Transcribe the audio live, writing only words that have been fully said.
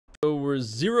So we're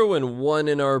 0-1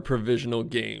 in our provisional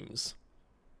games.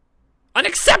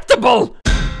 Unacceptable!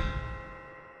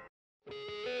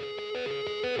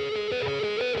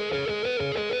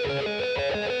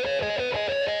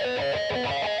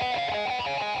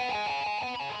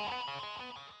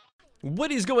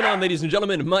 What is going on, ladies and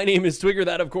gentlemen? My name is Twigger,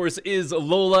 that of course is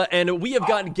Lola, and we have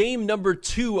got game number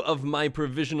 2 of my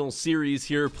provisional series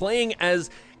here, playing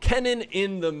as Kennen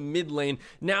in the mid lane.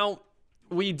 Now,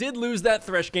 we did lose that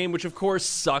Thresh game, which of course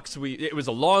sucks. It was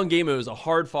a long game, it was a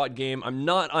hard-fought game. I'm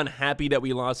not unhappy that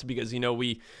we lost because, you know,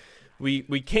 we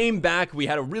came back, we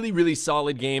had a really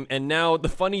solid game, and now the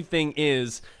funny thing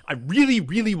is, I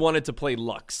really wanted to play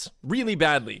Lux, really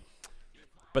badly.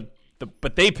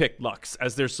 But they picked Lux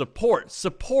as their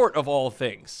support of all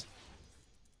things.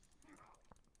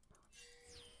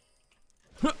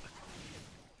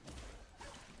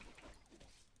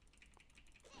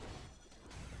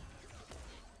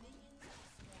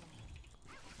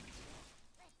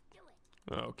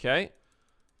 Okay.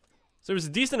 So there's a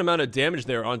decent amount of damage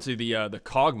there onto the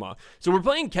Kog'Maw. So we're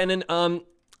playing Kennen.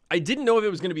 I didn't know if it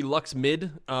was going to be Lux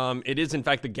mid. It is in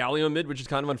fact the Galio mid, which is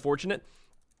kind of unfortunate.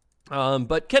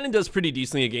 But Kennen does pretty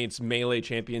decently against melee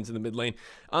champions in the mid lane.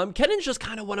 Kennen's just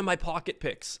kind of one of my pocket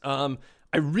picks. I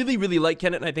really like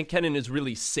Kennen, and I think Kennen is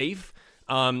really safe.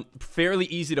 Fairly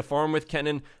easy to farm with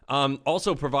Kennen.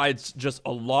 Also provides just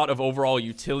a lot of overall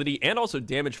utility and also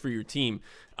damage for your team.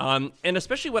 And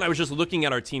especially when I was just looking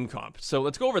at our team comp. So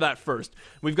let's go over that first.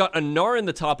 We've got Anar in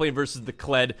the top lane versus the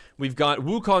Kled. We've got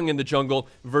Wukong in the jungle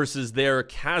versus their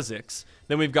Kha'Zix.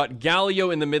 Then we've got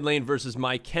Galio in the mid lane versus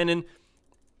my Kennen.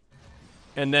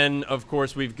 And then, of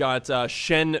course, we've got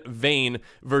Shen Vayne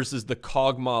versus the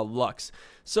Kog'Maw Lux.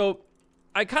 So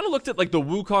I kind of looked at like the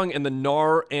Wukong and the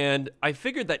Gnar, and I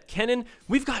figured that Kennen,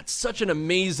 we've got such an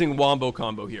amazing wombo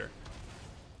combo here.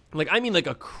 Like, I mean like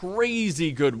a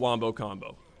crazy good wombo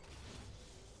combo.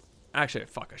 Actually,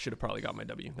 fuck, I should have probably got my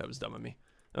W. That was dumb of me.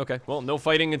 Okay, well, no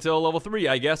fighting until level 3,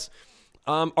 I guess.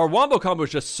 Our wombo combo is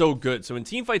just so good. So in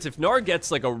team fights, if Gnar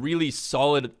gets like a really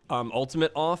solid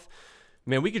ultimate off,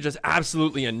 man, we could just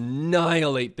absolutely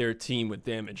annihilate their team with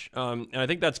damage. And I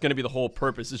think that's going to be the whole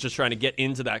purpose, is just trying to get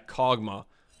into that Kog'Maw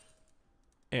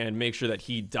and make sure that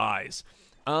he dies.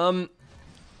 So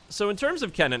in terms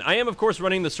of Kennen, I am, of course,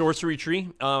 running the sorcery tree.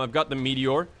 I've got the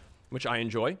Meteor, which I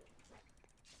enjoy.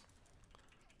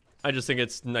 I just think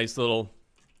it's nice little...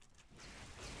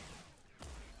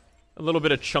 a little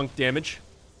bit of chunk damage,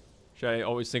 which I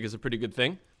always think is a pretty good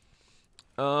thing.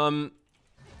 But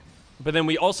then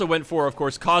we also went for, of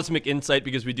course, Cosmic Insight,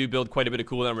 because we do build quite a bit of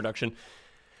cooldown reduction.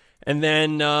 And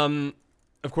then,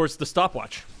 of course, the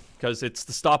Stopwatch, because it's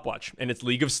the Stopwatch, and it's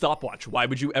League of Stopwatch. Why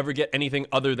would you ever get anything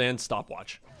other than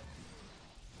Stopwatch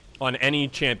on any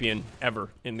champion ever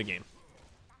in the game?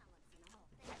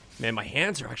 Man, my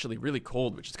hands are actually really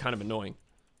cold, which is kind of annoying.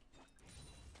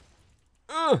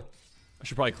 I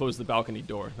should probably close the balcony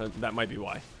door. That might be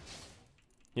why.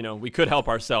 You know, we could help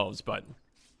ourselves, but...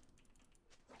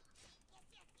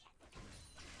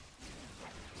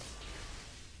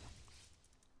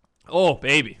 oh,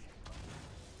 baby.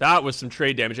 That was some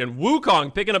trade damage. And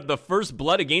Wukong picking up the first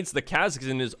blood against the Kha'Zix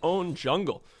in his own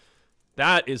jungle.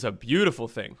 That is a beautiful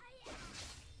thing.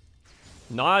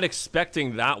 Not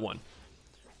expecting that one.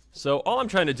 So all I'm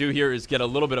trying to do here is get a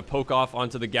little bit of poke off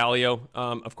onto the Galio.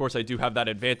 Of course, I do have that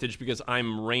advantage because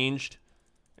I'm ranged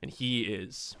and he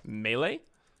is melee.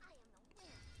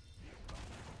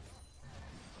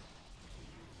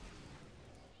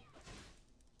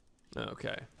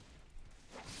 Okay.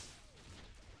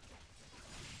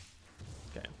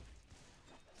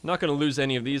 Not going to lose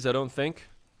any of these, I don't think.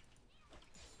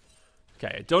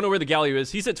 Okay, I don't know where the Galio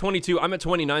is. He's at 22, I'm at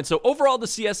 29. So overall, the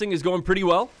CSing is going pretty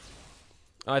well.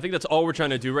 I think that's all we're trying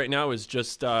to do right now is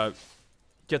just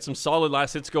get some solid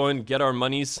last hits going, get our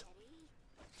monies.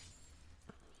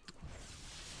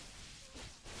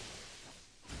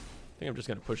 I think I'm just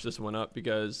going to push this one up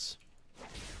because...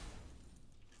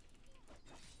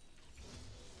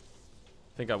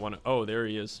 I think I want to... oh, there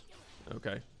he is.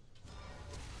 Okay.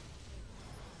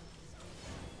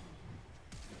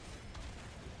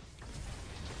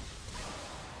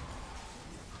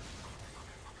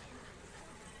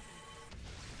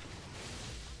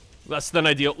 Less than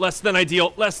ideal, less than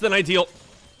ideal, less than ideal.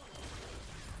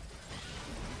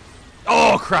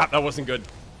 Oh, crap, that wasn't good.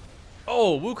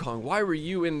 Oh, Wukong, why were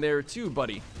you in there too,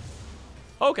 buddy?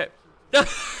 Okay.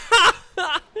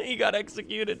 He got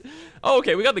executed. Oh,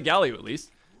 okay, we got the Galio at least.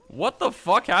 What the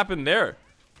fuck happened there?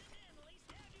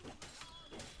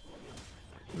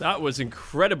 That was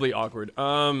incredibly awkward.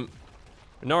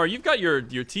 Nara, you've got your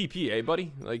TP, eh,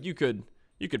 buddy? Like you could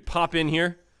pop in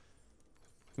here.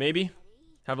 Maybe.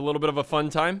 Have a little bit of a fun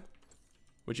time.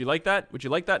 Would you like that? Would you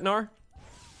like that, Gnar?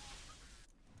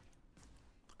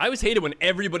 I always hate it when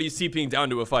everybody's TPing down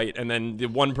to a fight and then the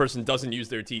one person doesn't use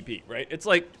their TP, right? It's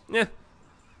like, eh.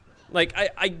 Like,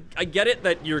 I get it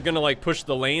that you're gonna, like, push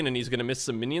the lane and he's gonna miss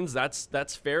some minions.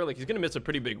 That's fair. Like, he's gonna miss a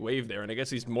pretty big wave there, and I guess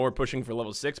he's more pushing for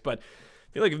level 6, but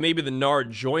I feel like if maybe the Gnar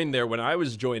joined there when I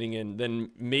was joining in,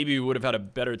 then maybe we would have had a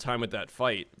better time with that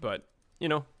fight. But, you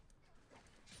know,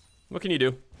 what can you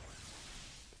do?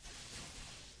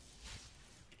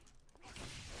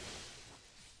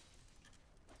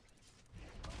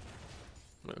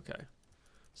 Okay.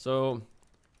 So,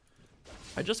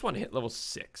 I just want to hit level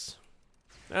 6.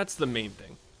 That's the main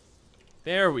thing.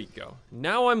 There we go.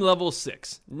 Now I'm level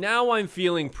 6. Now I'm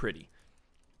feeling pretty.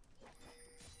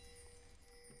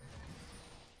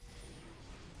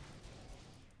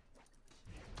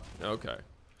 Okay.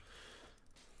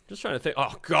 Just trying to think.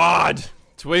 Oh, God!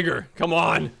 Twigger, come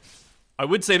on! I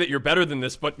would say that you're better than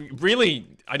this, but really,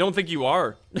 I don't think you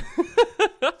are.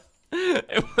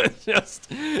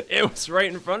 It was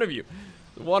right in front of you.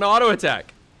 One auto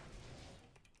attack.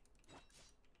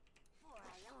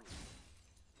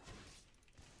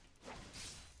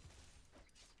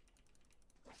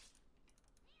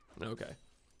 Okay.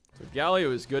 So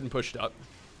Galio is good and pushed up.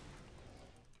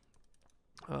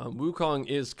 Wukong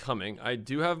is coming. I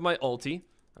do have my ulti.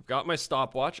 I've got my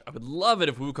stopwatch. I would love it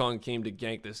if Wukong came to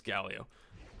gank this Galio.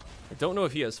 I don't know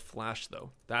if he has flash,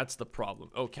 though. That's the problem.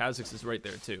 Oh, Kha'Zix is right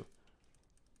there, too.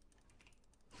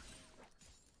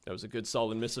 That was a good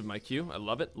solid miss of my Q. I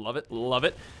love it, love it, love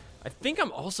it. I think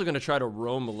I'm also going to try to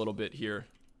roam a little bit here.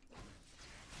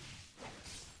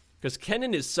 Because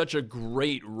Kennen is such a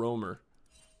great roamer.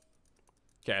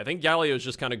 Okay, I think Galio is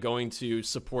just kind of going to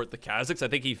support the Kha'Zix. I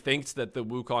think he thinks that the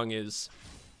Wukong is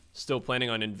still planning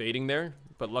on invading there.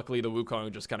 But luckily the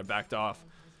Wukong just kind of backed off.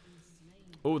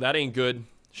 Oh, that ain't good.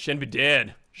 Shen be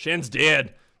dead. Shen's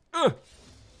dead.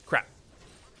 Crap.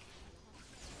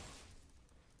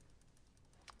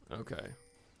 Okay.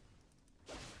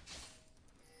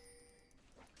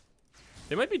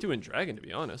 They might be doing Dragon, to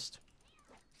be honest.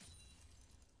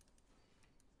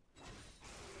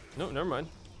 No, never mind.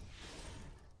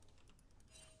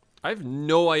 I have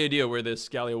no idea where this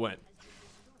Galio went.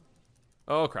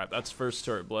 Oh, crap. That's first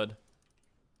turret blood.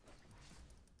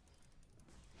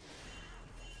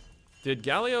 Did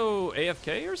Galio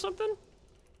AFK or something?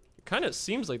 It kind of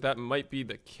seems like that might be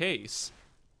the case.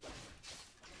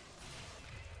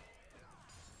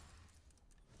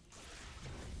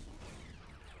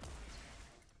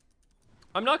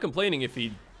 I'm not complaining if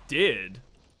he did.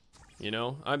 You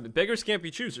know? Beggars can't be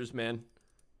choosers, man.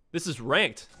 This is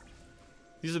ranked.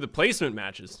 These are the placement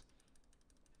matches.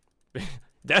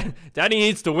 Daddy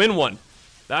needs to win one.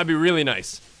 That'd be really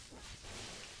nice.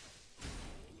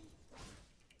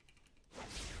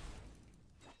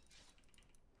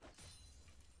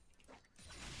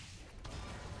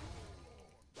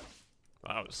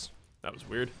 That was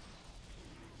weird.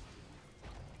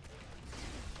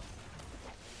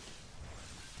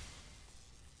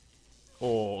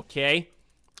 Okay.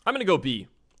 I'm gonna go B.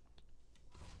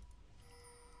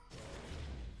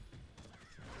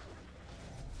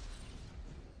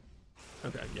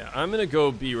 Okay, yeah, I'm gonna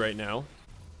go B right now.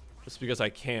 Just because I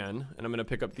can. And I'm gonna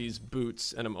pick up these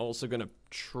boots. And I'm also gonna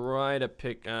try to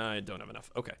pick... I don't have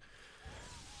enough. Okay.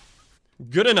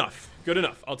 Good enough. Good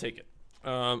enough. I'll take it.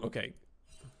 Okay.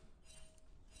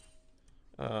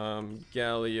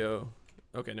 Galio.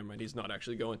 Okay, never mind. He's not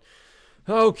actually going.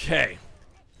 Okay.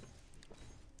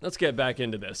 Let's get back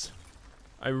into this.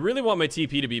 I really want my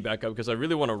TP to be back up because I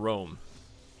really want to roam.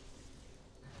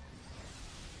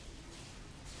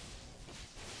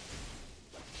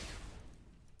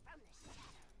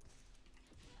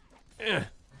 Eh.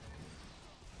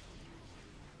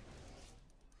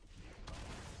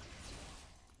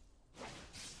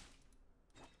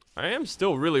 I am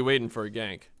still really waiting for a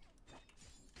gank.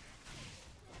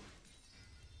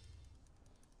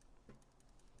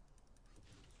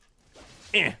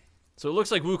 Eh. So it looks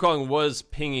like Wukong was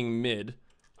pinging mid.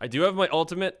 I do have my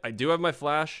ultimate. I do have my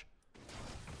flash.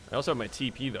 I also have my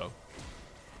TP, though.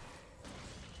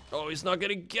 Oh, he's not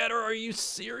gonna get her. Are you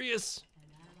serious?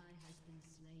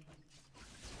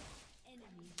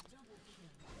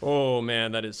 Oh,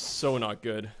 man, that is so not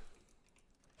good.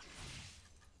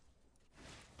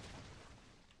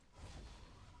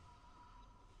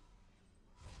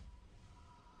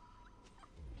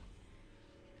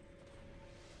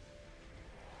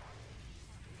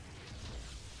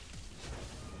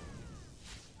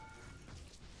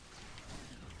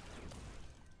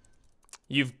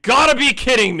 You've got to be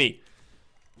kidding me!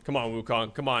 Come on,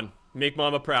 Wukong. Come on. Make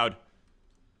Mama proud.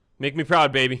 Make me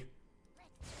proud, baby.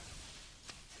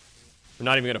 We're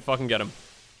not even gonna fucking get him.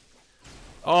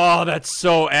 Oh, that's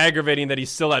so aggravating that he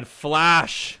still had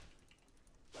flash.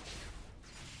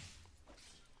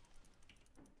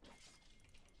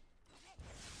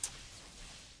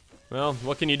 Well,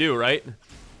 what can you do, right?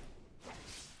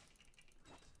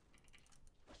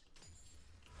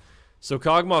 So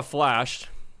Kog'Maw flashed.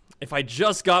 If I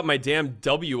just got my damn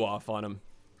W off on him.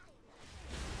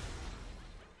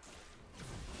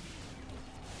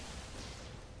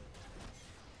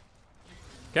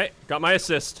 Okay, got my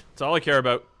assist. That's all I care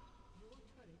about.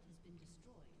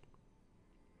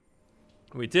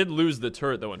 We did lose the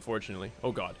turret, though, unfortunately.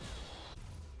 Oh, God.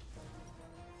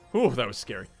 Ooh, that was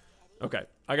scary. Okay,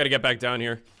 I gotta get back down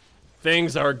here.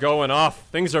 Things are going off.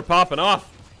 Things are popping off.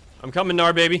 I'm coming,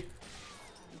 Nar, baby.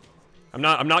 I'm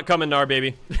not coming, Nar,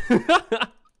 baby.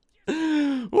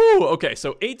 Ooh, okay,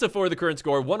 so 8-4 the current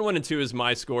score. 1-1 and 2 is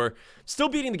my score. Still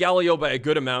beating the Galio by a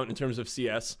good amount in terms of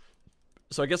CS.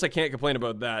 So I guess I can't complain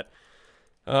about that.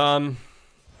 I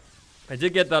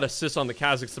did get that assist on the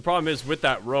Kazakhs. The problem is with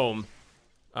that roam,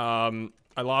 I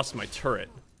lost my turret,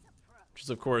 which is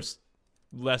of course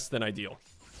less than ideal.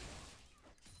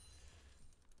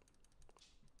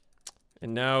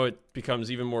 And now it becomes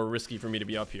even more risky for me to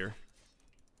be up here.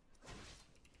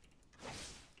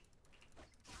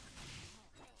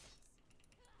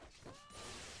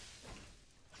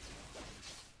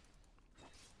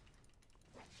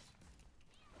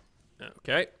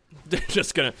 Okay.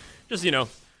 just, you know,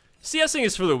 CSing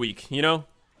is for the weak, you know?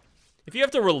 If you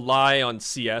have to rely on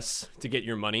CS to get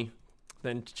your money,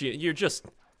 then you're just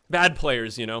bad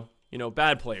players, you know? You know,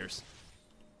 bad players.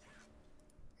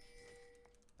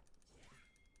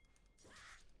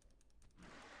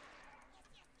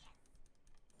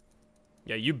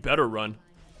 Yeah, you better run.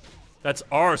 That's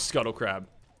our Scuttle Crab.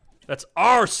 That's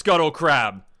our Scuttle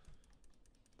Crab!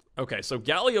 Okay, so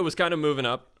Galio was kind of moving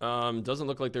up. Doesn't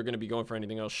look like they're going to be going for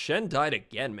anything else. Shen died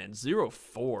again, man.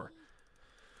 0-4.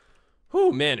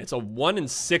 Whew, man, it's a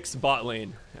 1-6 bot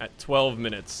lane at 12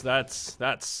 minutes. That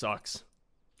sucks.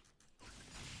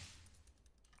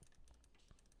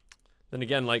 Then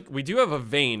again, like, we do have a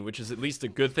Vayne, which is at least a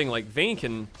good thing. Like, Vayne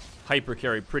can hyper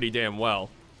carry pretty damn well.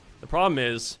 The problem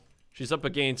is, she's up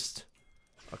against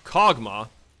a Kog'Maw,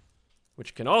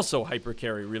 which can also hyper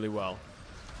carry really well.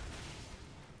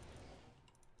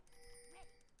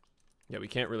 Yeah, we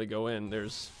can't really go in.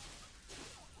 There's...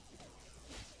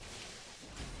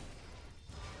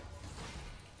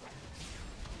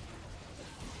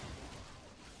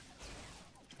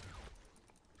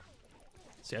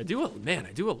 See, I do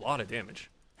a lot of damage.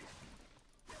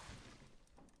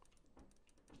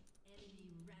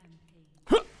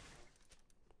 Huh.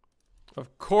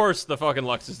 Of course the fucking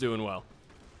Lux is doing well.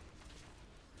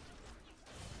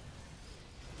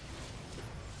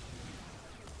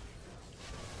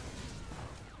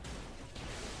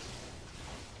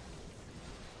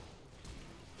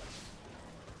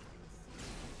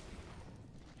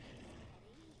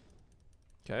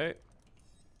 Okay.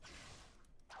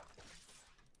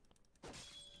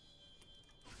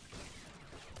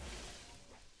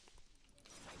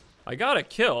 I got a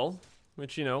kill,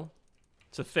 which, you know,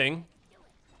 it's a thing.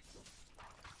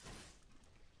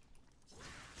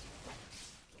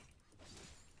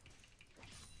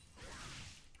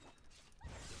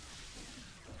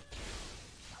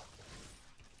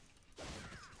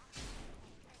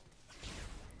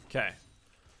 Okay.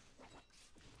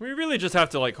 We really just have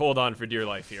to, like, hold on for dear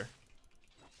life here.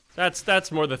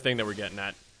 That's more the thing that we're getting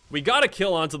at. We got a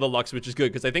kill onto the Lux, which is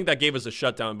good, because I think that gave us a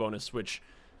shutdown bonus, which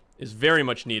is very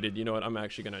much needed. You know what? I'm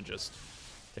actually going to just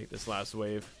take this last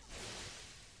wave.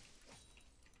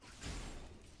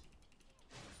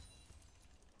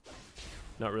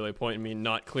 Not really a point in me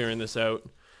not clearing this out.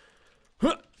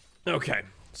 Okay.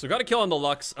 So got a kill on the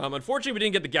Lux. Unfortunately, we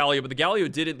didn't get the Galio, but the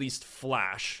Galio did at least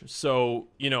flash. So,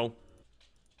 you know,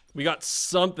 we got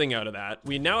something out of that.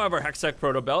 We now have our Hextech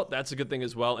Proto Belt. That's a good thing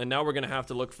as well. And now we're going to have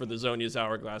to look for the Zhonya's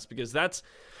Hourglass, because it's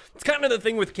kind of the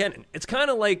thing with Kennen. It's kind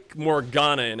of like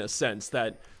Morgana in a sense,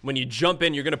 that when you jump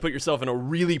in, you're going to put yourself in a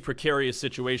really precarious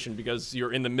situation because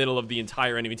you're in the middle of the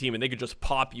entire enemy team and they could just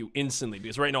pop you instantly,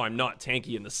 because right now I'm not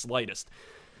tanky in the slightest.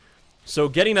 So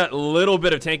getting that little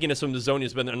bit of tankiness from the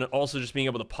Zhonya's, but then also just being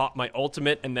able to pop my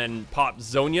ultimate and then pop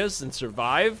Zhonya's and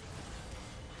survive.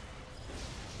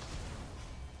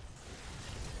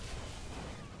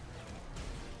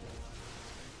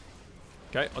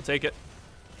 Okay, I'll take it.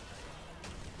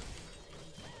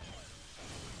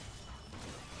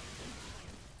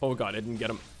 Oh god, I didn't get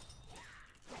him.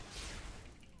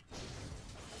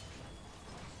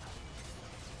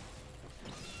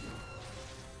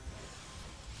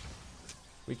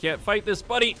 We can't fight this,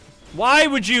 buddy. Why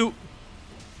would you?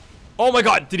 Oh my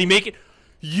god, did he make it?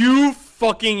 You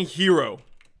fucking hero.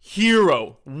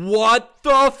 Hero. What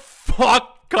the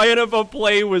fuck kind of a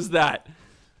play was that?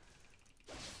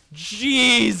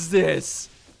 Jesus.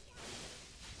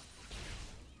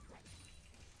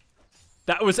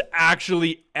 That was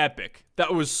actually epic.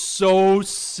 That was so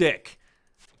sick.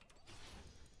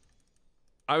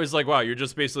 I was like, wow, you're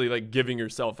just basically like giving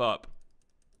yourself up.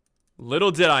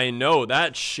 Little did I know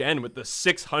that Shen with the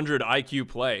 600 IQ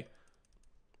play.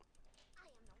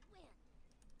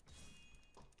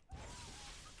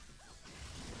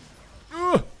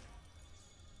 Ugh.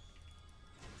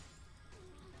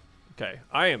 Okay,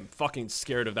 I am fucking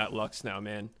scared of that Lux now,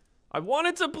 man. I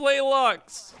wanted to play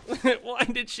Lux. Why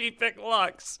did she pick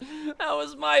Lux? That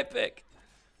was my pick.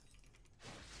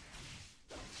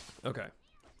 Okay.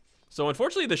 So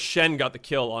unfortunately the Shen got the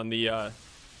kill on the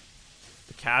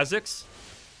Kazakhs.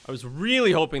 I was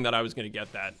really hoping that I was going to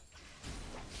get that.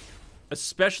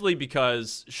 Especially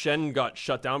because Shen got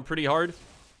shut down pretty hard.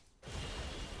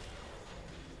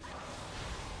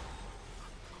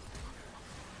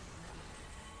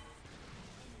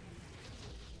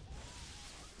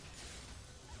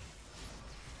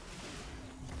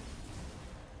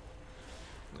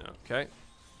 Okay.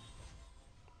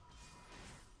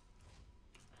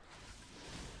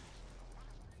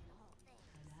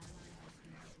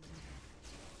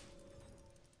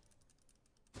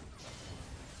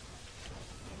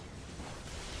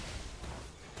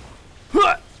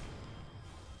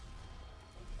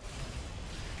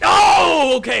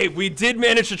 Oh, okay. We did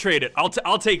manage to trade it. I'll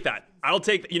take that. I'll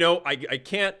take, you know, I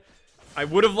can't. I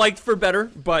would have liked for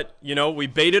better, but, you know, we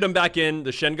baited him back in.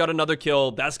 The Shen got another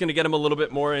kill. That's going to get him a little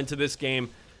bit more into this game.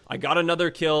 I got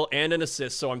another kill and an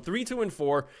assist, so I'm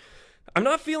 3-2-4. I'm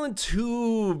not feeling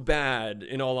too bad,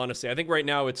 in all honesty. I think right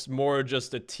now it's more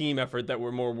just a team effort that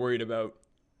we're more worried about.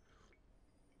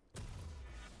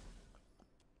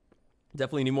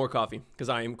 Definitely need more coffee, because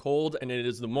I am cold, and it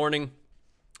is the morning,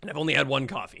 and I've only had one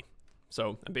coffee.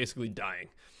 So I'm basically dying.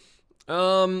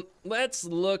 Let's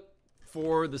look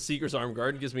for the Seeker's Arm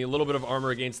Guard. It gives me a little bit of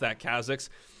armor against that Kazakhs.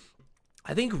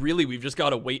 I think really we've just got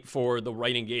to wait for the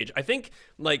right engage. I think,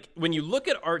 like, when you look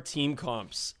at our team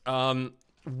comps,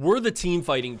 we're the team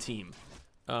fighting team.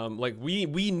 Like,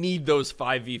 we need those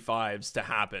 5v5s to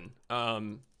happen.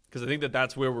 Because I think that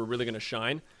that's where we're really going to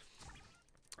shine.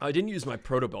 I didn't use my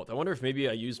proto belt. I wonder if maybe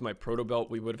I used my proto belt,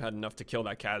 we would have had enough to kill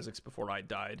that Kazakhs before I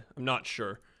died. I'm not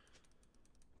sure.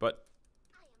 But,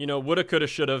 you know, woulda, coulda,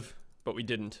 shoulda, but we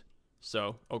didn't.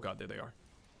 So, oh god, there they are.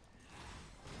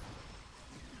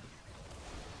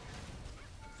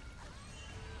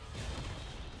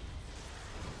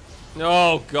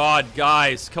 Oh god,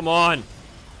 guys, come on.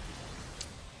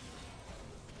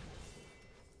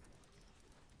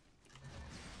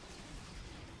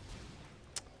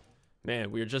 Man,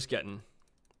 we are just getting...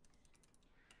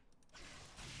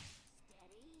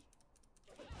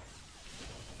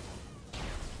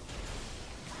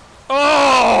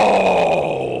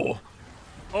 Oh!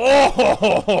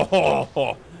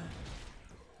 Oh!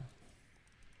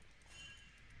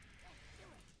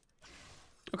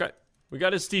 Okay, we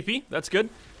got his TP. That's good.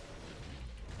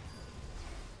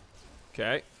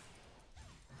 Okay.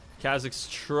 Kazakhs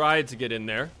tried to get in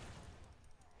there.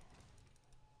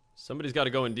 Somebody's got to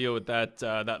go and deal with that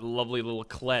that lovely little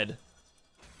Kled.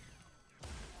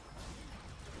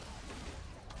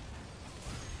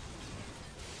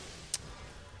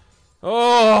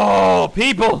 Oh,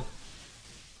 people!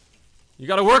 You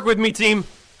gotta work with me, team.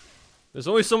 There's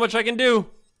only so much I can do.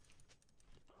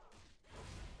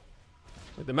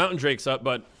 Like, the Mountain Drake's up,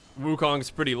 but Wukong's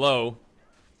pretty low.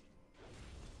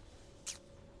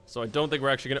 So I don't think we're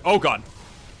actually gonna... Oh, God.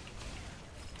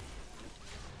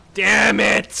 Damn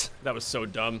it! That was so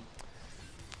dumb.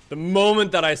 The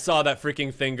moment that I saw that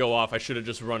freaking thing go off, I should have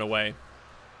just run away.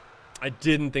 I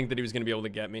didn't think that he was gonna be able to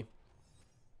get me.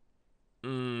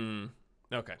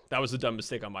 Okay, that was a dumb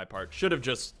mistake on my part. Should have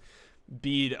just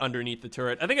bead underneath the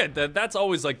turret. I think that's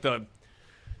always like the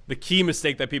key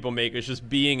mistake that people make, is just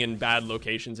being in bad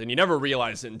locations, and you never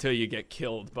realize it until you get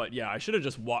killed. But yeah, I should have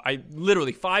just I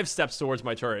literally 5 steps towards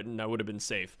my turret and I would have been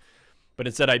safe. But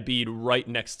instead I bead right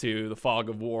next to the fog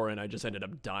of war and I just ended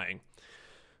up dying.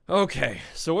 Okay,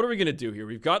 so what are we gonna do here?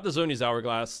 We've got the Zoni's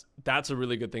Hourglass. That's a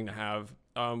really good thing to have.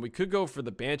 We could go for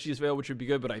the Banshee's Veil, which would be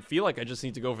good, but I feel like I just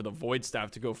need to go for the Void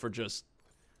Staff to go for just,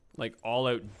 like,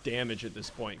 all-out damage at this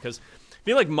point. Because I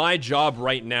feel like my job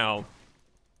right now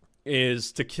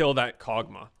is to kill that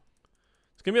Kog'Maw.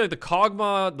 It's gonna be like the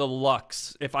Kog'Maw, the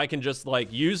Lux, if I can just,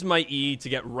 like, use my E to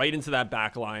get right into that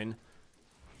back line.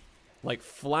 Like,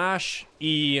 flash,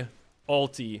 E,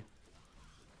 ulti,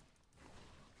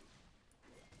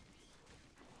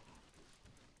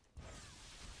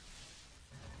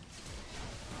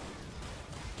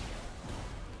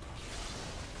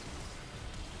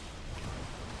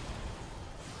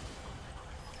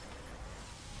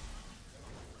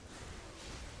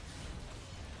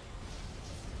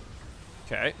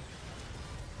 Okay.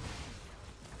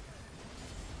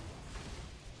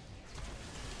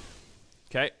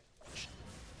 Okay.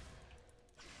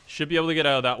 Should be able to get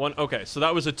out of that one. Okay, so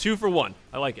that was a 2 for 1.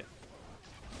 I like it.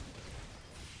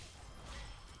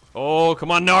 Oh,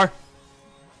 come on, Gnar.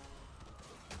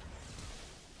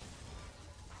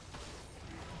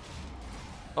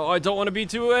 Oh, I don't want to be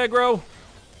too aggro.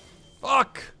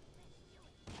 Fuck.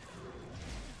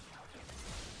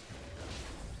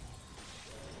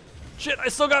 Shit, I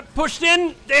still got pushed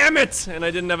in. Damn it. And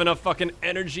I didn't have enough fucking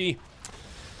energy.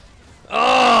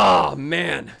 Oh,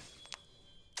 man.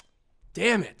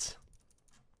 Damn it.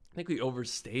 I think we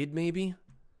overstayed, maybe?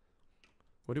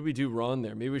 What did we do wrong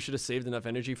there? Maybe we should have saved enough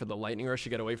energy for the lightning rush to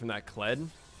get away from that Kled.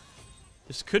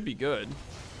 This could be good.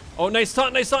 Oh, nice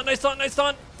taunt, nice taunt, nice taunt, nice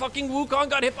taunt. Fucking Wukong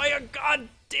got hit by a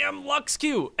goddamn Lux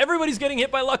Q. Everybody's getting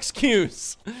hit by Lux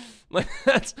Qs. Like,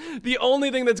 that's the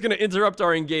only thing that's going to interrupt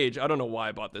our engage. I don't know why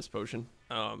I bought this potion.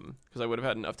 Because I would have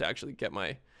had enough to actually get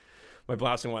my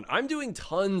blasting one. I'm doing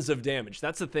tons of damage.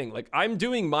 That's the thing. Like, I'm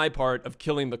doing my part of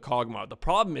killing the Kog'Maw. The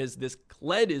problem is this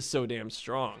Kled is so damn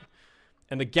strong.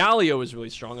 And the Galio is really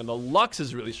strong. And the Lux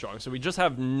is really strong. So we just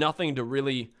have nothing to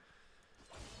really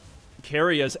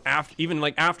carry us after, even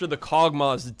like after the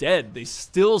Kog'Maw is dead. They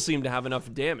still seem to have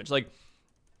enough damage. Like,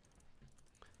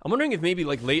 I'm wondering if maybe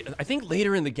like I think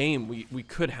later in the game we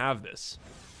could have this.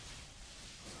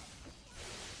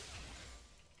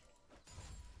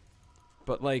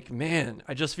 But like, man,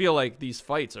 I just feel like these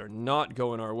fights are not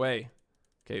going our way.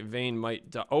 Okay, Vayne might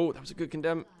die. Oh, that was a good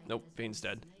condemn. Nope, Vayne's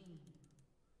dead.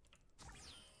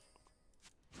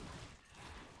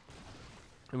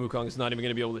 And Wukong is not even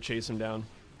going to be able to chase him down.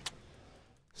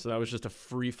 So that was just a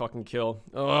free fucking kill.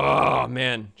 Oh,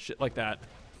 man. Shit like that.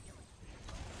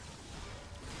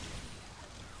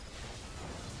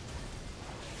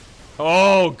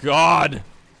 Oh, God.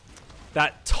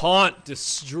 That taunt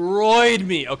destroyed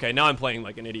me. Okay, now I'm playing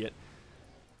like an idiot.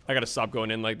 I gotta stop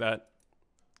going in like that.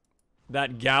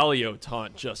 That Galio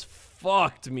taunt just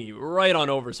fucked me right on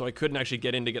over, so I couldn't actually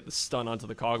get in to get the stun onto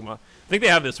the Kog'Maw. I think they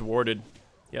have this warded.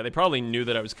 Yeah, they probably knew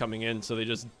that I was coming in, so they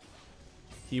just...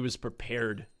 He was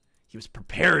prepared. He was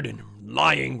prepared and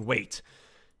lying wait.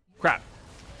 Crap.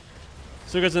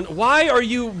 So he goes in. Why?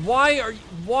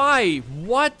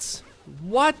 What?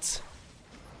 What?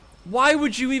 Why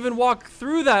would you even walk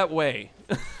through that way?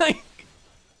 Like,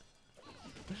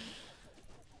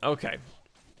 okay.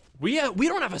 We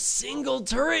don't have a single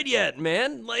turret yet,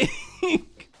 man. Like,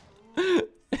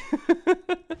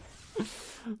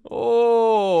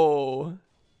 oh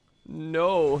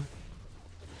no.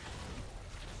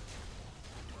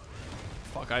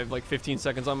 Fuck, I have like 15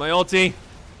 seconds on my ulti.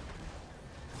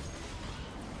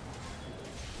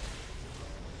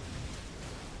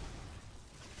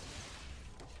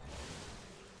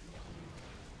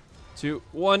 Two,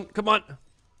 one, come on.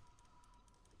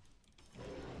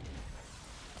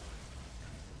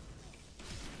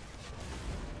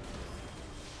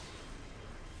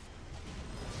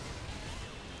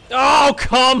 Oh,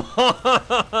 come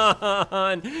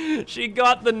on. She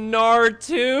got the Gnar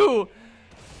too.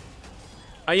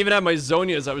 I even had my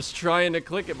Zonias. I was trying to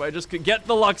click it, but I just could get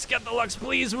the Lux,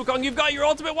 please. Wukong, you've got your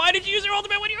ultimate. Why did you use your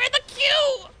ultimate when you're in the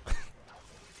queue?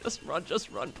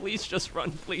 Just run, please, just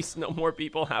run, please. No more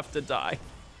people have to die.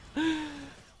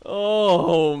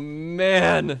 Oh,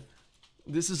 man.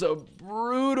 This is a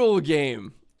brutal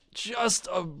game. Just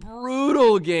a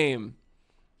brutal game.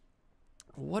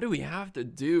 What do we have to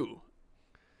do?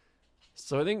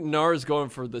 So I think Gnar's going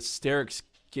for the Sterix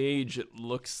Gauge, it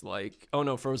looks like. Oh,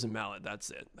 no, Frozen Mallet. That's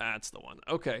it. That's the one.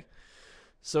 Okay.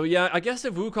 So, yeah, I guess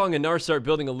if Wukong and Gnar start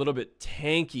building a little bit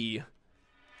tanky...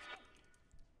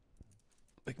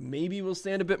 Like, maybe we'll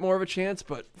stand a bit more of a chance,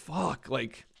 but fuck,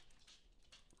 like,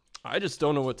 I just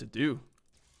don't know what to do.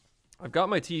 I've got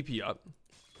my TP up.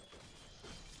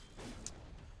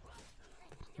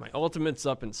 My ultimate's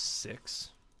up in 6.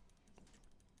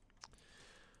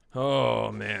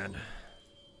 Oh, man.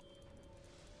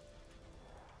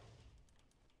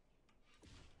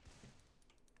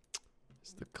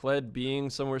 Is the Kled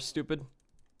being somewhere stupid?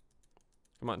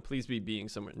 Come on, please be being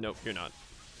somewhere. Nope, you're not.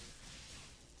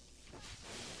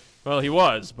 Well, he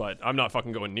was, but I'm not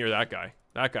fucking going near that guy.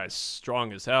 That guy's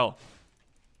strong as hell.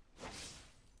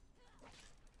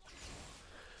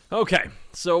 Okay,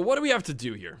 so what do we have to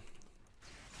do here?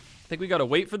 I think we gotta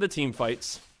wait for the team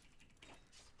fights.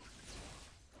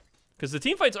 Because the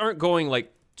team fights aren't going,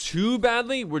 like, too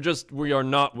badly. We are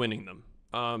not winning them.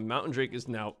 Mountain Drake is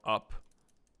now up.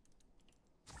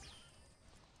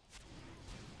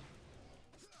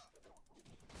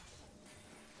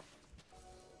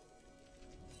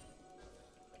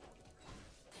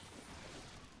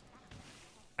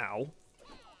 Ow.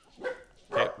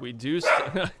 Okay, we do.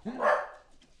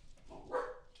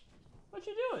 What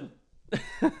you doing?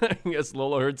 I guess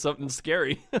Lola heard something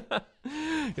scary.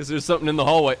 Guess there's something in the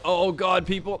hallway. Oh God,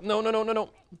 people! No, no, no, no, no!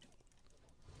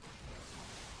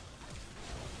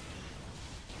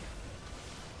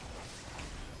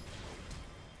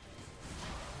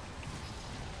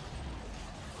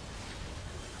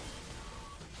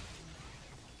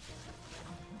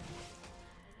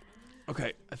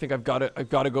 Okay, I think I've got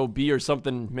to go B or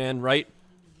something, man, right?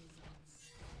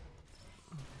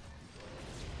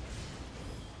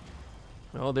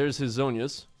 Oh, there's his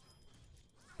Zonias.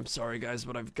 I'm sorry, guys,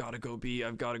 but I've got to go B.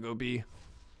 I've got to go B.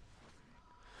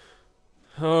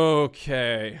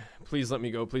 Okay. Please let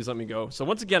me go. Please let me go. So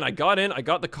once again, I got in. I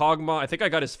got the Kog'Maw. I think I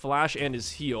got his flash and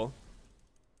his heal,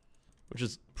 which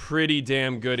is pretty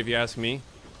damn good if you ask me.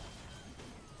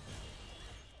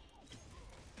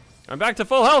 I'm back to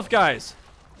full health, guys.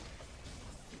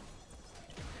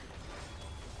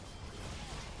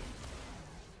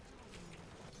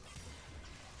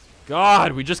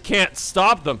 God, we just can't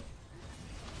stop them.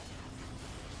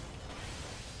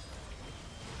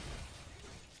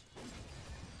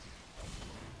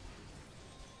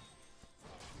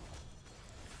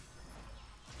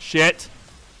 Shit.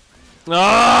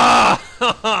 Ah!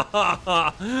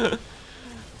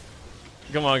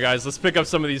 Come on, guys. Let's pick up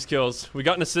some of these kills. We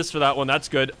got an assist for that one. That's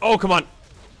good. Oh, come on.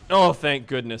 Oh, thank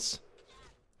goodness.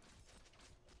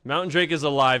 Mountain Drake is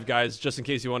alive, guys, just in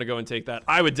case you want to go and take that.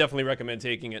 I would definitely recommend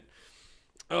taking it.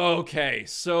 Okay,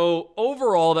 so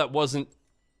overall, that wasn't...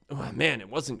 Oh, man, it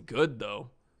wasn't good, though.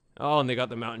 Oh, and they got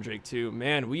the Mountain Drake, too.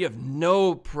 Man, we have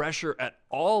no pressure at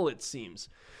all, it seems.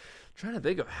 I'm trying to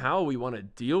think of how we want to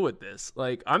deal with this.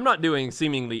 Like, I'm not doing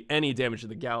seemingly any damage to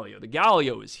the Galio. The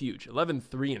Galio is huge, 11,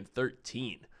 3, and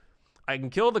 13. I can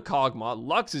kill the Kog'Maw.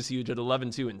 Lux is huge at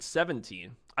 11, 2, and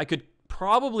 17. I could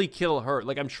probably kill her.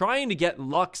 Like, I'm trying to get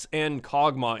Lux and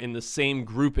Kog'Maw in the same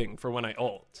grouping for when I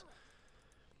ult.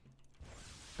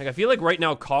 Like, I feel like right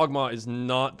now Kog'Maw is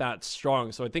not that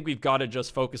strong, so I think we've got to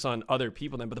just focus on other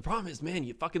people then. But the problem is, man,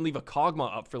 you fucking leave a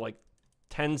Kog'Maw up for like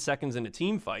 10 seconds in a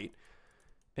team fight,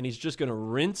 and he's just gonna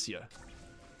rinse you,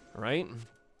 right?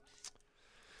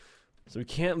 So we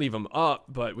can't leave him up,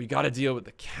 but we got to deal with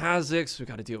the Kha'Zix. We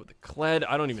got to deal with the Kled.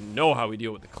 I don't even know how we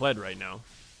deal with the Kled right now.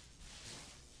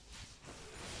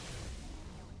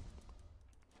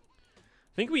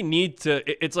 I think we need to...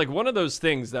 It's like one of those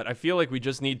things that I feel like we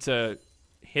just need to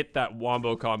hit that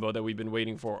wombo combo that we've been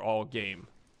waiting for all game.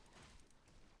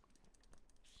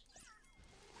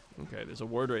 Okay, there's a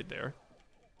ward right there.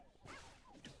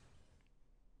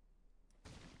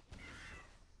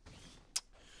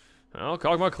 Well,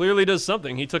 Kog'Maw clearly does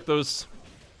something. He took those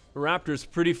raptors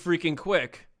pretty freaking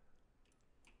quick.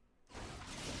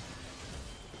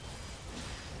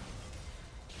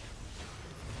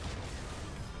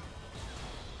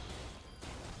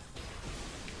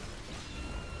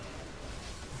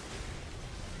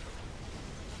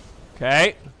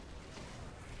 Okay.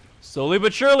 Slowly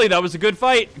but surely, that was a good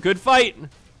fight. Good fight.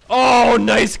 Oh,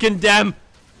 nice condemn.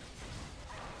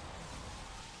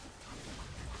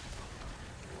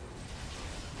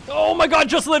 Oh my god,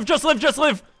 just live, just live, just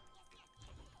live.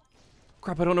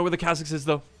 Crap, I don't know where the Kha'Zix is,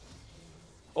 though.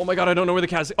 Oh my god, I don't know where the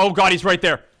Kha'Zix... Oh god, he's right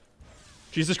there.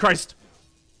 Jesus Christ.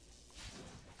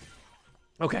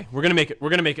 Okay, we're gonna make it.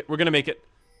 We're gonna make it. We're gonna make it.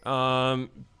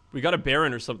 We got a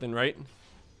Baron or something, right?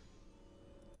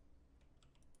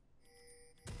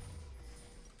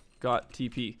 Got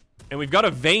TP. And we've got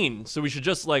a Vayne, so we should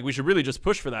just, like, we should really just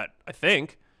push for that, I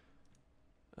think.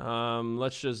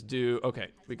 Let's just do... Okay,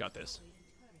 we got this.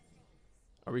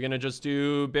 Are we gonna just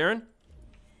do Baron?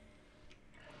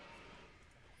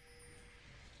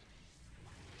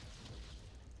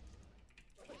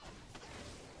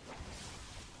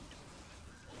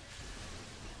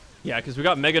 Yeah, because we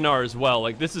got Meganar as well.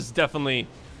 Like, this is definitely...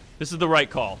 This is the right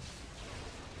call.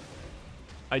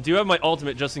 I do have my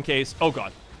ultimate just in case. Oh,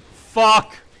 God.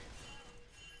 Fuck!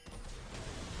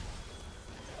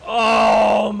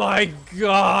 Oh, my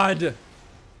God!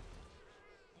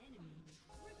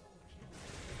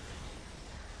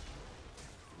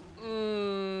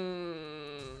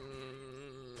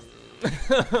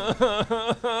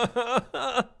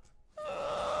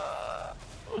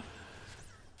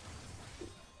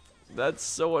 That's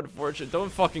so unfortunate. Don't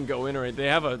fucking go in, right? They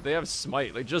have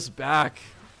smite. Like, just back.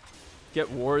 Get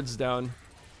wards down.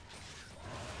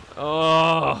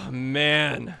 Oh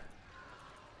man.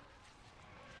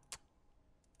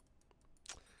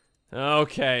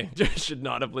 Okay. Should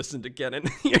not have listened to Kennen.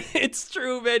 It's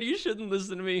true, man. You shouldn't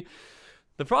listen to me.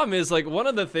 The problem is, like, one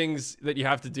of the things that you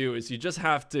have to do is you just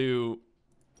have to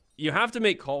you have to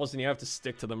make calls and you have to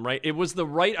stick to them, right? It was the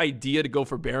right idea to go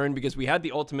for Baron because we had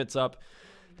the ultimates up.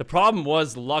 The problem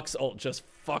was Lux ult just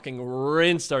fucking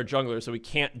rinsed our jungler, so we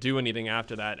can't do anything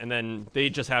after that. And then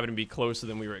they just happened to be closer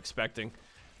than we were expecting.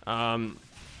 Like,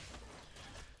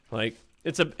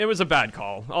 it was a bad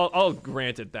call. I'll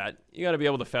grant it that. You got to be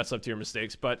able to fess up to your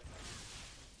mistakes, but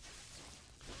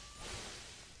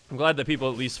I'm glad that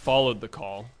people at least followed the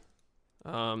call.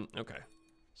 Okay.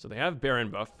 So they have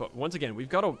Baron buff, but once again, we've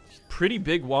got a pretty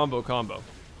big wombo combo.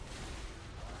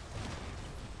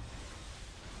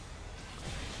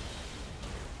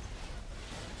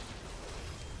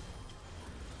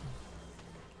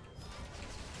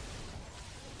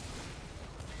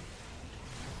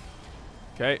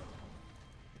 Okay.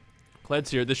 Cled's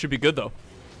here. This should be good, though.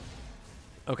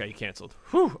 Okay, he canceled.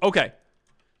 Whew, okay.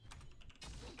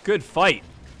 Good fight.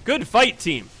 Good fight,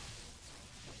 team.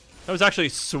 That was actually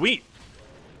sweet.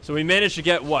 So we managed to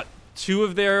get, what, 2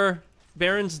 of their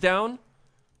Barons down?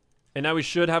 And now we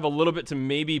should have a little bit to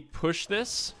maybe push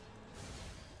this.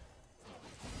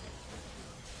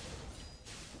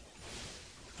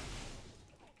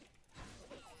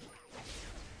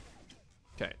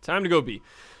 Okay, time to go B.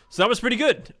 So that was pretty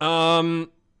good.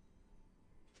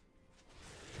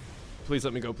 Please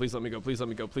let me go, please let me go, please let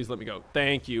me go, please let me go.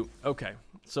 Thank you. Okay.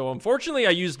 So unfortunately,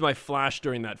 I used my flash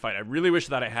during that fight. I really wish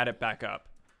that I had it back up.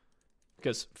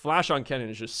 Because flash on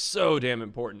Kennen is just so damn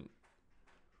important.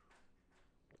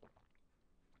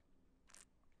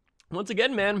 Once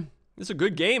again, man, this is a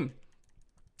good game.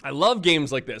 I love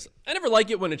games like this. I never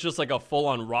like it when it's just like a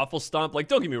full-on raffle stomp. Like,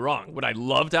 don't get me wrong. Would I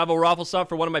love to have a raffle stomp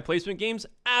for one of my placement games?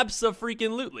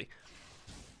 Abso-freaking-lutely.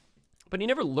 But you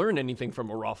never learn anything from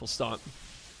a raffle stomp,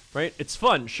 right? It's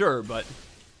fun, sure, but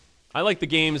I like the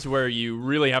games where you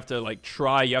really have to, like,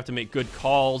 try. You have to make good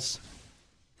calls.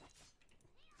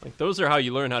 Like, those are how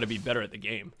you learn how to be better at the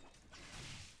game.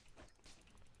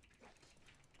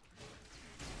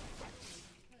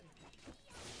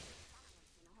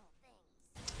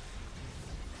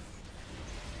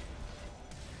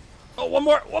 Oh, one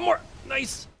more.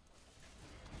 Nice.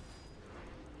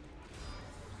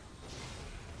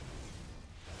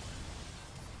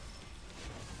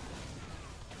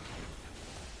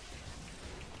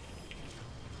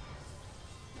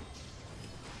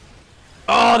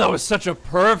 Oh, that was such a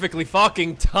perfectly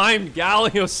fucking timed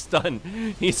Galio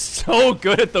stun. He's so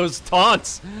good at those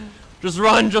taunts. Just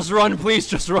run, please,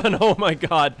 just run. Oh my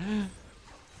god.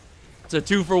 It's a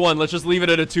 2-for-1. Let's just leave it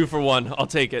at a 2-for-1. I'll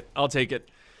take it. I'll take it.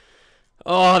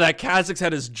 Oh, that Kha'Zix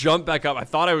had his jump back up. I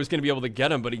thought I was going to be able to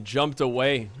get him, but he jumped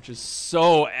away, which is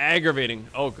so aggravating.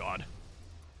 Oh, God.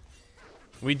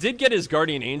 We did get his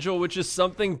Guardian Angel, which is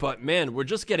something, but man, we're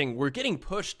getting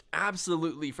pushed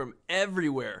absolutely from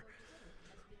everywhere.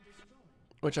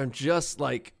 Which I'm just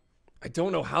like, I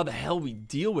don't know how the hell we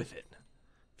deal with it.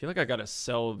 I feel like I got to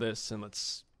sell this and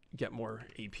let's get more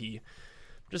AP.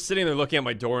 Just sitting there looking at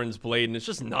my Doran's blade, and it's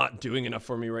just not doing enough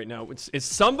for me right now. Is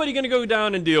somebody gonna go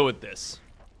down and deal with this?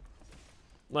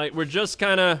 Like, we're just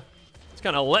kind of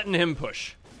letting him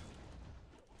push.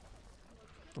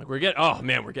 Like, oh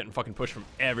man, we're getting fucking pushed from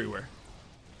everywhere.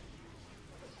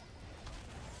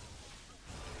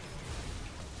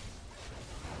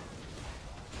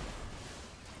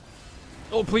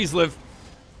 Oh, please live.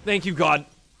 Thank you, God.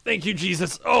 Thank you,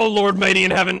 Jesus. Oh, Lord mighty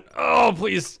in heaven. Oh,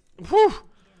 please. Whew.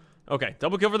 Okay,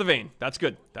 double kill for the Vayne. That's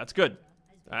good. That's good.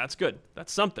 That's good.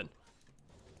 That's something.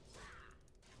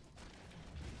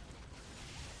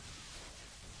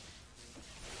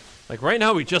 Like, right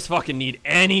now, we just fucking need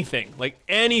anything. Like,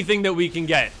 anything that we can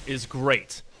get is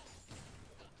great.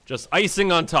 Just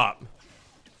icing on top.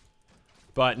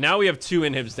 But now we have 2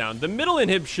 inhibs down. The middle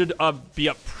inhib should be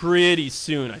up pretty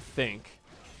soon, I think.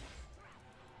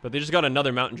 But they just got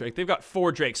another mountain drake. They've got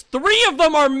 4 drakes. 3 of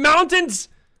them are mountains!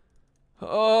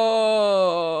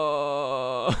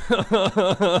 Oh,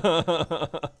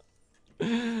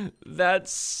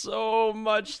 that's so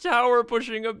much tower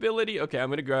pushing ability. Okay,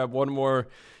 I'm gonna grab one more.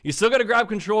 You still gotta grab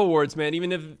control wards, man,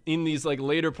 even if in these like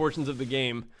later portions of the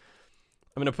game.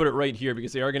 I'm gonna put it right here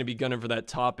because they are gonna be gunning for that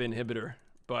top inhibitor.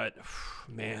 But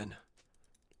man,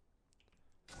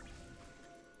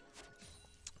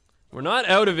 we're not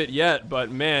out of it yet,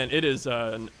 but man, it is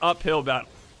an uphill battle.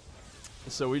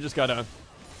 So we just gotta.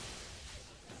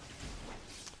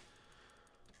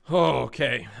 Oh,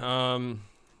 okay.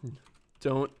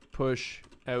 Don't push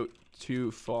out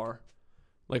too far.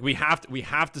 Like, we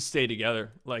have to stay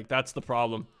together. Like, that's the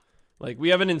problem. Like, we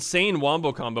have an insane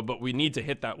wombo combo, but we need to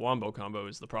hit that wombo combo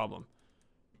is the problem.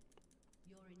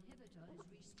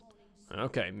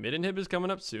 Okay, mid inhib is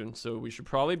coming up soon, so we should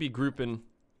probably be grouping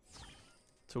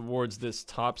towards this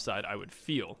top side, I would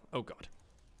feel. Oh, God.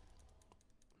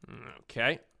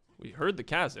 Okay. We heard the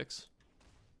Kazakhs.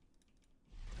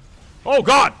 Oh,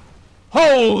 God!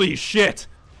 Holy shit!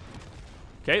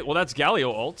 Okay, well, that's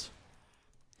Galio ult.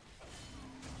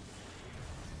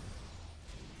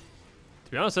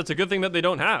 To be honest, that's a good thing that they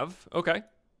don't have. Okay.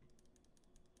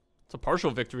 It's a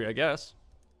partial victory, I guess.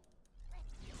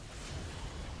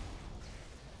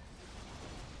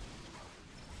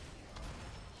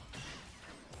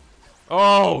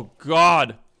 Oh,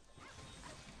 God.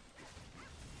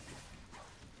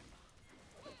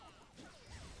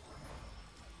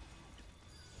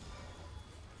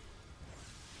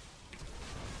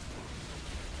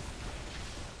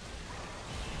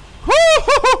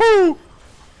 Woo-hoo-hoo-hoo!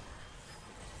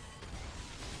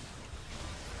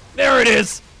 There it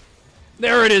is.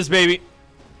 There it is, baby.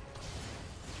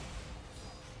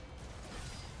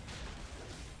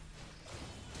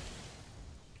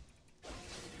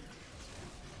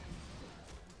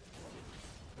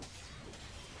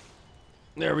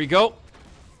 There we go.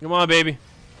 Come on, baby.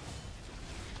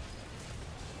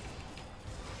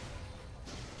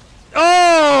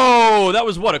 Oh, that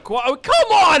was what, a quad? Oh,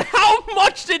 come on. How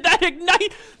much did that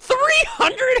ignite?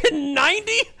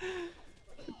 390?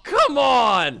 Come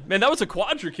on. Man, that was a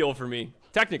quadra kill for me.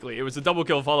 Technically, it was a double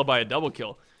kill followed by a double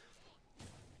kill.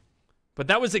 But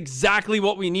that was exactly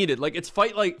what we needed. Like, it's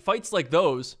fights like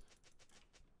those.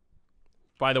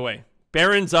 By the way,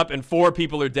 Baron's up and 4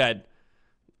 people are dead.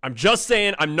 I'm just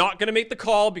saying, I'm not going to make the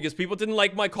call because people didn't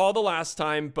like my call the last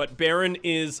time, but Baron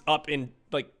is up in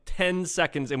like 10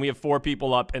 seconds and we have 4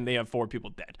 people up and they have 4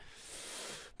 people dead.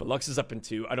 But Lux is up in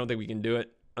 2. I don't think we can do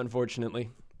it,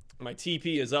 unfortunately. My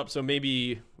TP is up, so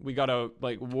maybe we got to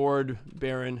like ward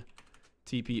Baron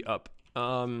TP up.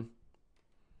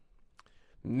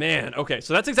 Man, okay,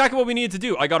 so that's exactly what we needed to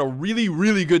do. I got a really,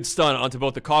 really good stun onto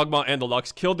both the Kog'Maw and the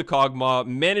Lux. Killed the Kog'Maw,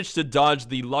 managed to dodge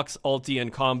the Lux ulti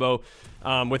and combo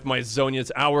with my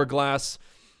Zhonya's Hourglass.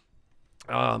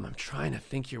 I'm trying to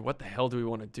think here, what the hell do we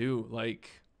want to do? Like,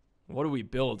 what do we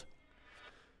build?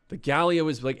 The Galio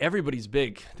is, like, everybody's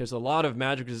big. There's a lot of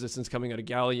magic resistance coming out of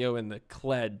Galio and the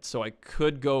Kled, so I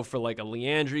could go for, like, a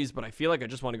Liandry's, but I feel like I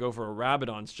just want to go for a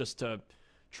Rabadon's just to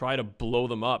try to blow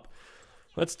them up.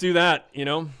 Let's do that, you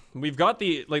know? We've got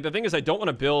the, like, the thing is I don't want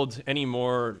to build any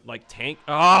more, like, tank.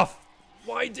 Ah,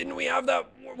 why didn't we have that?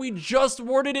 We just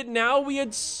warded it now. We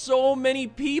had so many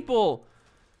people.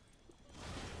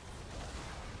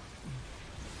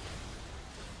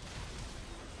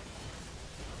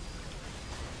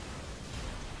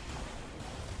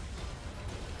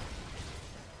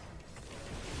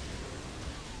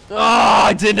 Ah,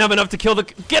 I didn't have enough to kill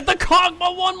get the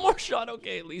Kog'Maw one more shot.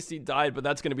 Okay, at least he died, but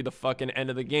that's gonna be the fucking end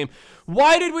of the game.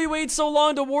 Why did we wait so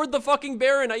long to ward the fucking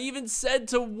Baron? I even said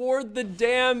to ward the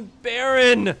damn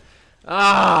Baron.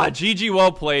 Ah, GG,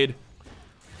 well played.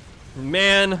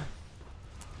 Man,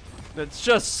 that's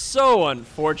just so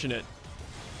unfortunate.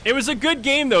 It was a good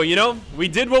game though, you know? We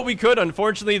did what we could.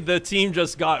 Unfortunately, the team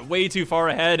just got way too far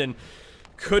ahead and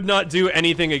could not do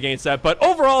anything against that. But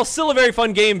overall, still a very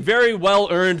fun game. Very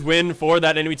well-earned win for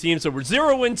that enemy team. So we're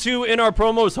 0-2 in our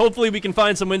promos. Hopefully we can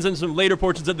find some wins in some later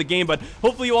portions of the game. But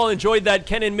hopefully you all enjoyed that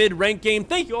Kennen mid rank game.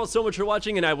 Thank you all so much for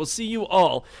watching, and I will see you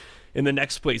all in the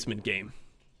next placement game.